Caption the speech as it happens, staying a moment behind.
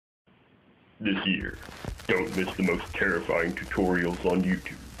This year, don't miss the most terrifying tutorials on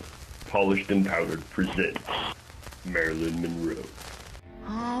YouTube. Polished and Powdered presents Marilyn Monroe.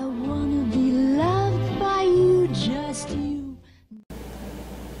 I wanna be loved by you, just you.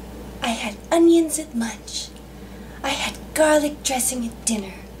 I had onions at lunch. I had garlic dressing at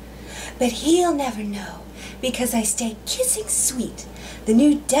dinner. But he'll never know, because I stay kissing sweet the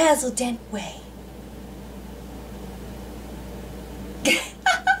new Dazzle-Dent way.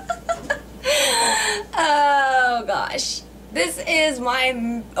 Oh gosh. This is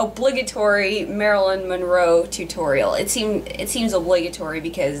my obligatory Marilyn Monroe tutorial. It seems obligatory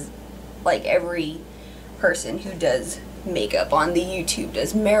because like every person who does makeup on the YouTube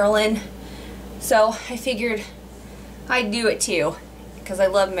does Marilyn. So I figured I'd do it too because I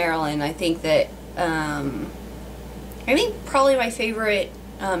love Marilyn. I think that probably my favorite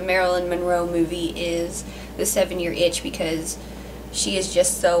Marilyn Monroe movie is The 7-Year Itch because she is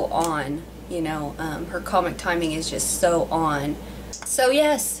just so on. You know, her comic timing is just so on. So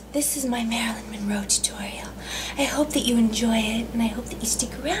yes, this is my Marilyn Monroe tutorial. I hope that you enjoy it, and I hope that you stick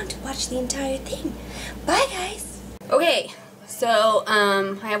around to watch the entire thing. Bye, guys! Okay, so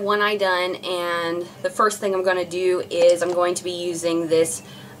I have one eye done, and the first thing I'm going to do is I'm going to be using this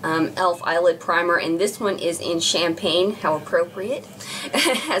E.L.F. eyelid primer, and this one is in Champagne. How appropriate.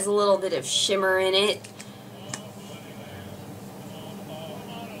 It has a little bit of shimmer in it.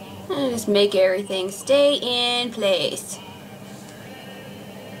 And just make everything stay in place.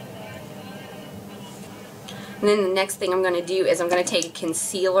 And then the next thing I'm going to do is I'm going to take a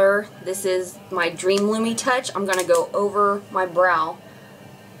concealer. This is my Dream Lumi Touch. I'm going to go over my brow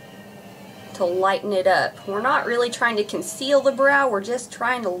to lighten it up. We're not really trying to conceal the brow, we're just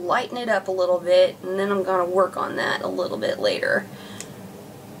trying to lighten it up a little bit, and then I'm going to work on that a little bit later.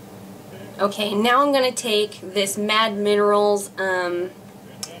 Okay, now I'm going to take this Mad Minerals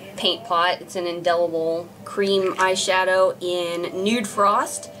paint pot. It's an Indelible cream eyeshadow in Nude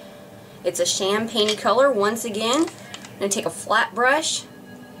Frost. It's a champagne color once again. I'm going to take a flat brush.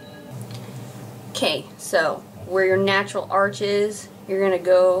 Okay, so where your natural arch is, you're going to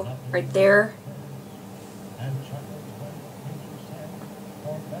go right there.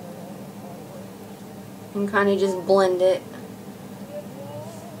 And kind of just blend it.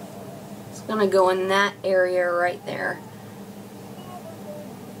 It's going to go in that area right there.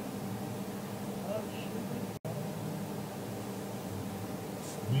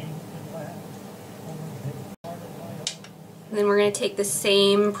 And then we're going to take the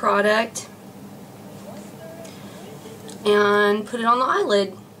same product and put it on the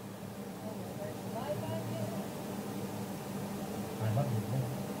eyelid.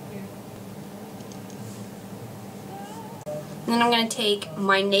 And then I'm going to take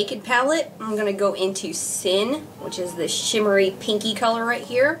my Naked palette. I'm going to go into Sin, which is the shimmery pinky color right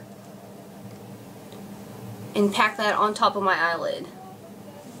here, and pack that on top of my eyelid.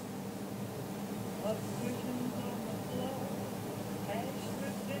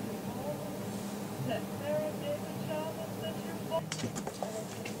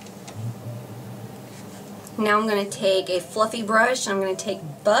 Now I'm going to take a fluffy brush. I'm going to take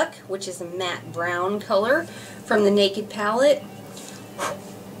Buck, which is a matte brown color from the Naked palette.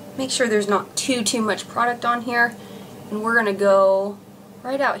 Make sure there's not too much product on here. And we're going to go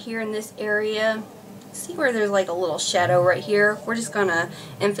right out here in this area. See where there's like a little shadow right here? We're just going to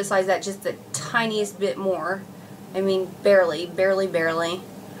emphasize that just the tiniest bit more. I mean, barely.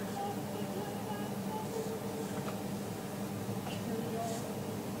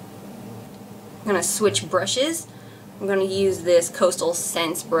 I'm going to switch brushes. I'm going to use this Coastal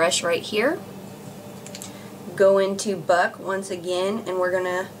Scents brush right here. Go into Buck once again, and we're going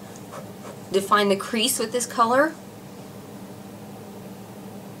to define the crease with this color.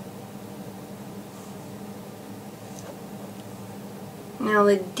 Now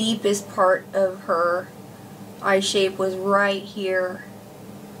the deepest part of her eye shape was right here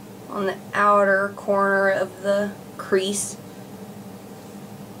on the outer corner of the crease.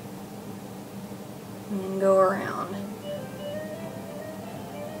 And go around.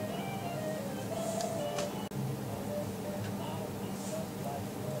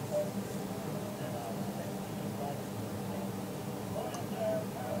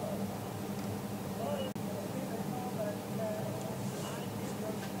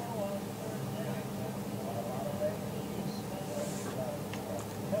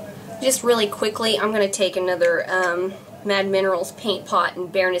 Just really quickly, I'm going to take another Mad Minerals paint pot in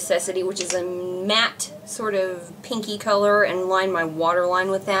Bare Necessity, which is a matte sort of pinky color, and line my waterline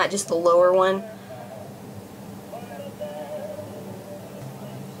with that, just the lower one.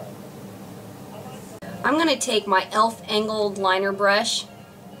 I'm going to take my E.L.F. angled liner brush,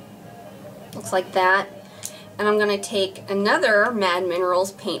 Looks like that. And I'm going to take another Mad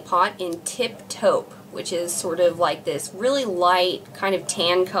Minerals paint pot in Tip Taupe, which is sort of like this really light kind of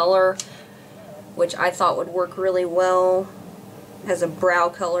tan color, which I thought would work really well as a brow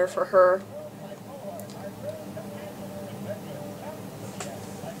color for her.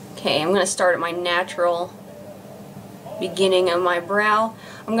 Okay, I'm going to start at my natural beginning of my brow.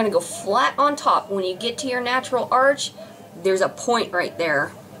 I'm going to go flat on top. When you get to your natural arch, there's a point right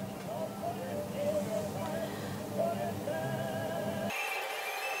there.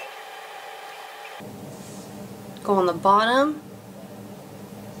 Go on the bottom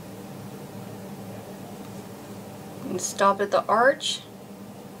and stop at the arch.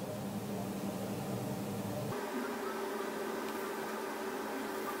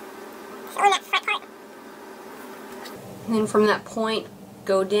 And then from that point,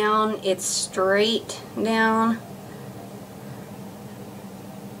 go down. It's straight down.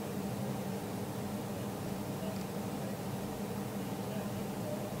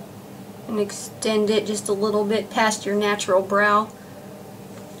 And extend it just a little bit past your natural brow.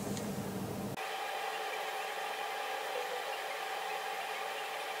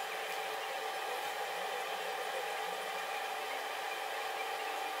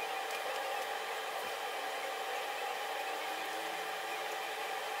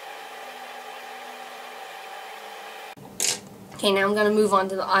 Okay, now I'm going to move on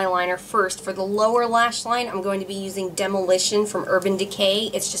to the eyeliner first. For the lower lash line, I'm going to be using Demolition from Urban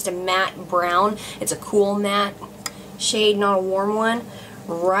Decay. It's just a matte brown. It's a cool matte shade, not a warm one.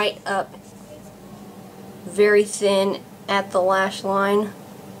 Right up very thin at the lash line.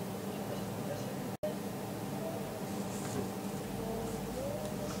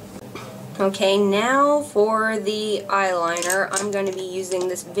 Okay, now for the eyeliner, I'm going to be using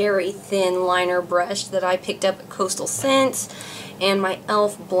this very thin liner brush that I picked up at Coastal Scents and my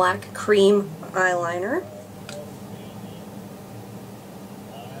E.L.F. Black Cream eyeliner.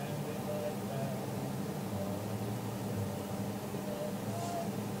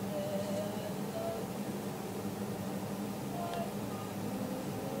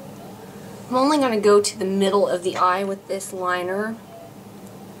 I'm only going to go to the middle of the eye with this liner.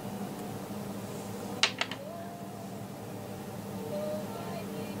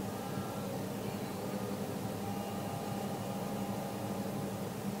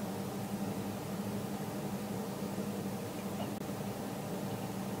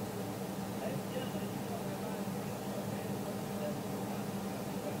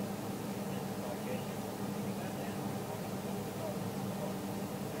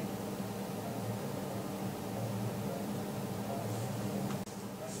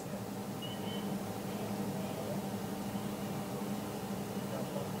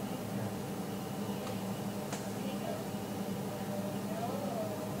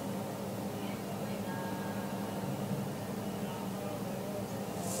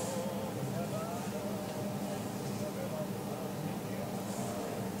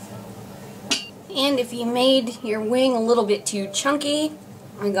 And if you made your wing a little bit too chunky,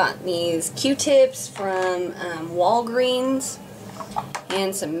 I got these Q-tips from Walgreens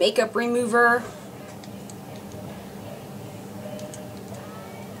and some makeup remover.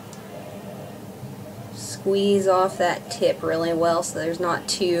 Squeeze off that tip really well so there's not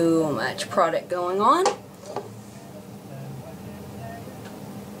too much product going on.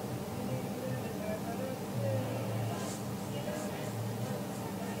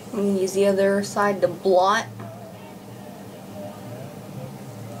 And use the other side to blot.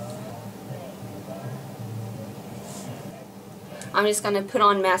 I'm just going to put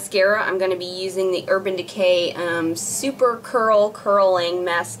on mascara. I'm going to be using the Urban Decay Supercurl Curling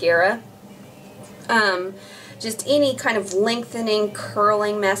Mascara. Just any kind of lengthening,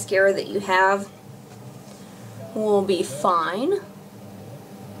 curling mascara that you have will be fine.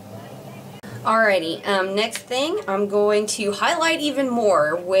 Alrighty, next thing, I'm going to highlight even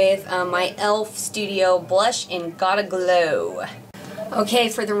more with my E.L.F. Studio Blush in Gotta Glow. Okay,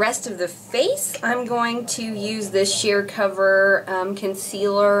 for the rest of the face, I'm going to use this Sheer Cover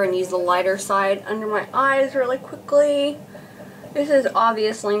concealer and use the lighter side under my eyes really quickly. This is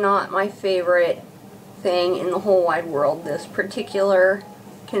obviously not my favorite thing in the whole wide world, this particular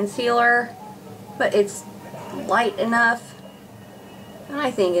concealer, but it's light enough. I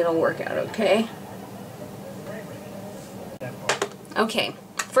think it'll work out okay. Okay,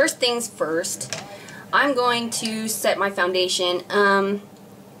 first things first, I'm going to set my foundation.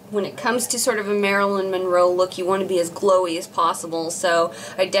 When it comes to sort of a Marilyn Monroe look, you want to be as glowy as possible, so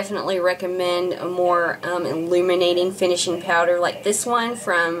I definitely recommend a more illuminating finishing powder like this one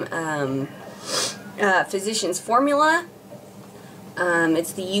from Physicians Formula.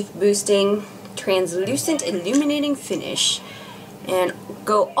 It's the Youth Boosting Translucent Illuminating Finish. And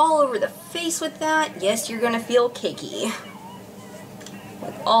go all over the face with that. Yes, you're going to feel cakey.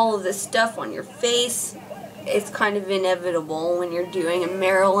 With all of this stuff on your face, it's kind of inevitable when you're doing a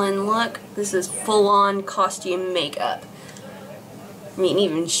Marilyn look. This is full-on costume makeup. I mean,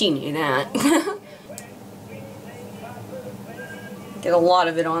 even she knew that. Get a lot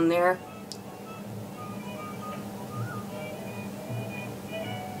of it on there.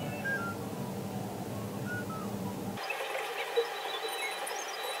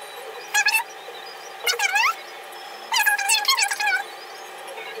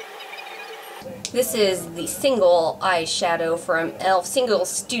 This is the single eyeshadow from E.L.F, single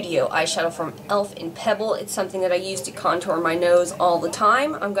studio eyeshadow from E.L.F in Pebble. It's something that I use to contour my nose all the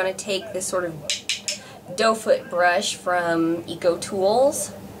time. I'm going to take this sort of doe foot brush from Eco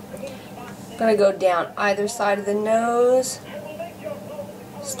Tools. I'm going to go down either side of the nose,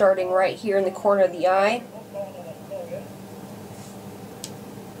 starting right here in the corner of the eye.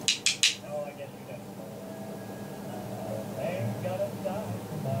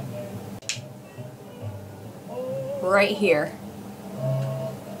 Right here,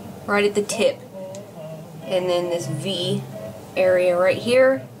 right at the tip, and then this V area right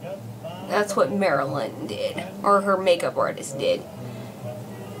here. That's what Marilyn did, or her makeup artist did.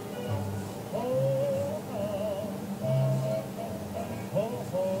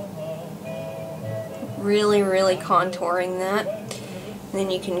 Really, really contouring that. And then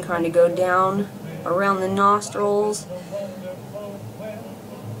you can kind of go down around the nostrils.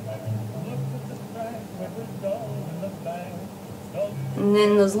 And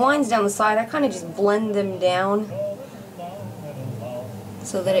then those lines down the side, I kind of just blend them down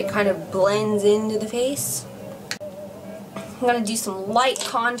so that it kind of blends into the face. I'm going to do some light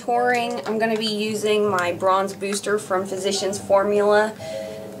contouring. I'm going to be using my bronze booster from Physicians Formula.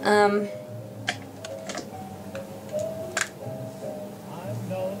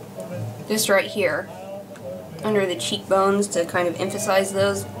 Just right here, under the cheekbones to kind of emphasize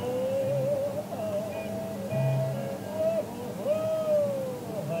those.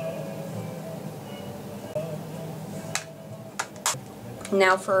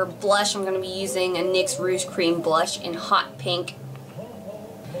 Now for blush, I'm going to be using a NYX Rouge Cream Blush in Hot Pink.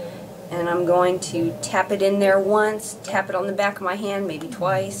 And I'm going to tap it in there once, tap it on the back of my hand, maybe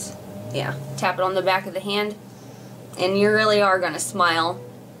twice. Yeah, tap it on the back of the hand. And you really are going to smile.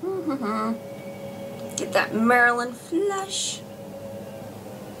 Get that Marilyn flush.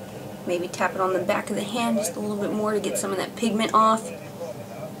 Maybe tap it on the back of the hand just a little bit more to get some of that pigment off.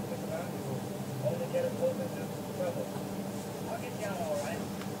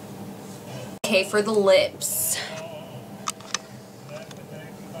 Okay, for the lips,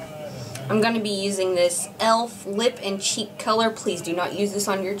 I'm going to be using this E.L.F lip and cheek color. Please do not use this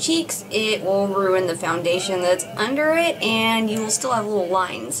on your cheeks. It will ruin the foundation that's under it, and you will still have little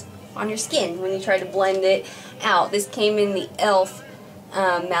lines on your skin when you try to blend it out. This came in the E.L.F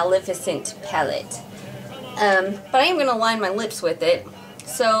Maleficent Palette. But I am going to line my lips with it.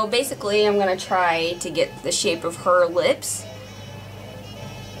 So basically, I'm going to try to get the shape of her lips.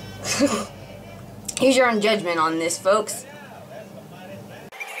 Use your own judgment on this, folks.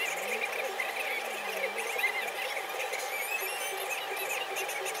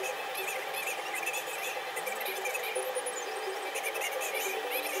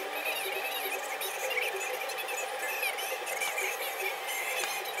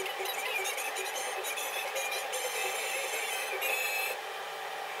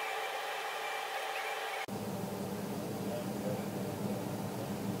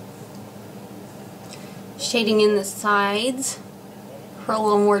 Shading in the sides for a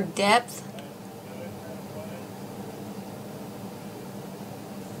little more depth.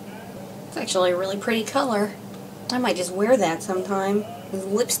 It's actually a really pretty color. I might just wear that sometime with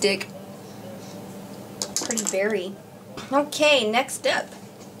lipstick. Pretty berry. Okay, next up.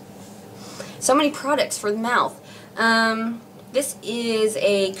 So many products for the mouth. This is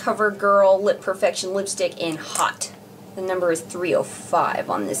a CoverGirl Lip Perfection lipstick in Hot. The number is 305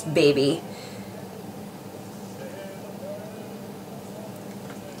 on this baby.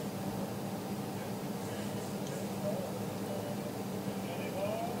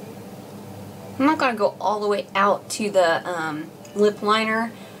 I'm not going to go all the way out to the lip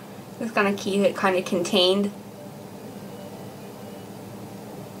liner. Just going to keep it kind of contained.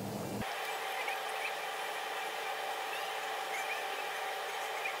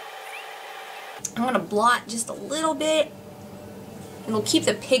 I'm going to blot just a little bit. It'll keep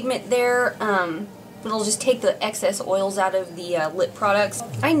the pigment there, but it'll just take the excess oils out of the lip products.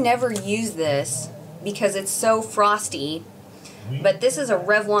 I never use this because it's so frosty. But this is a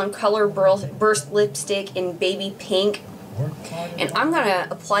Revlon Colorburst lipstick in baby pink. And I'm going to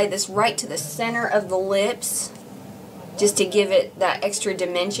apply this right to the center of the lips, just to give it that extra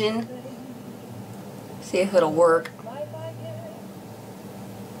dimension. See if it'll work.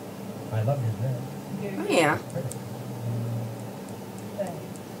 I love you, Oh, yeah.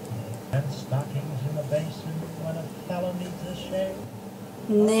 And stockings in the basin when a fellow needs a shave.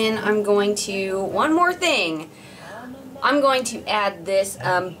 And then I'm going to, one more thing. I'm going to add this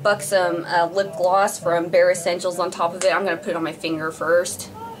Buxom lip gloss from Bare Essentials on top of it. I'm going to put it on my finger first.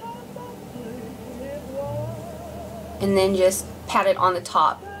 And then just pat it on the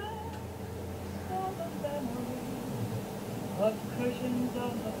top.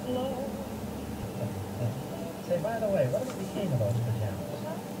 Say, by the way, what became of those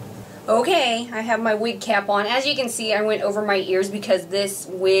pajamas? Okay, I have my wig cap on. As you can see, I went over my ears because this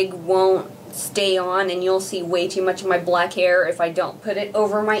wig won't stay on, and you'll see way too much of my black hair if I don't put it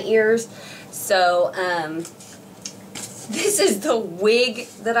over my ears. So, this is the wig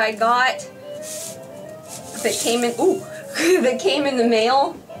that I got that came in, that came in the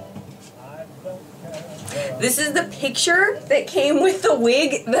mail. This is the picture that came with the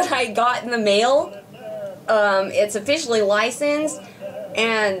wig that I got in the mail. It's officially licensed,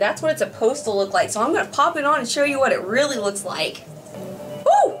 and that's what it's supposed to look like. So I'm going to pop it on and show you what it really looks like.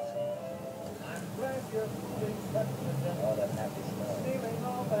 Woo!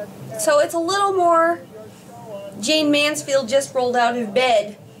 So it's a little more Jane Mansfield just rolled out of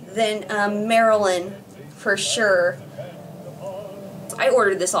bed than Marilyn, for sure. I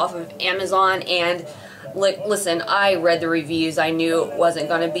ordered this off of Amazon, and listen, I read the reviews. I knew it wasn't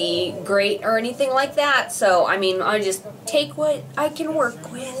going to be great or anything like that. So, I mean, I just take what I can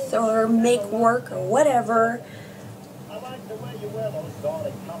work with or make work or whatever.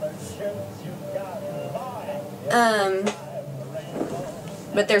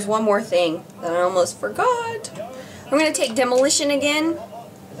 But there's one more thing that I almost forgot. I'm going to take Demolition again.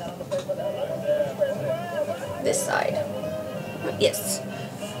 This side. Yes.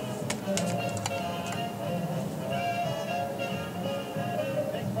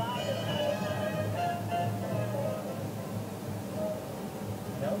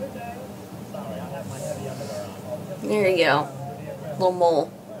 There you go. Little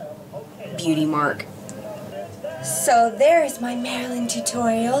mole. Beauty mark. So there's my Marilyn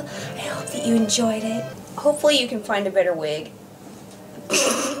tutorial. I hope that you enjoyed it. Hopefully you can find a better wig.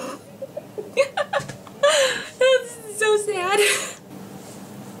 That's so sad.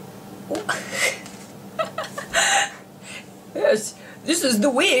 Yes, this is the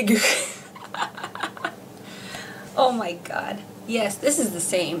wig. Oh my god. Yes, this is the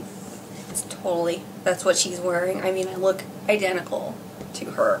same. It's totally, that's what she's wearing. I mean, I look identical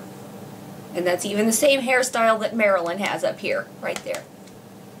to her. And that's even the same hairstyle that Marilyn has up here, right there.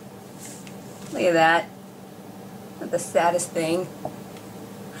 Look at that. Not the saddest thing.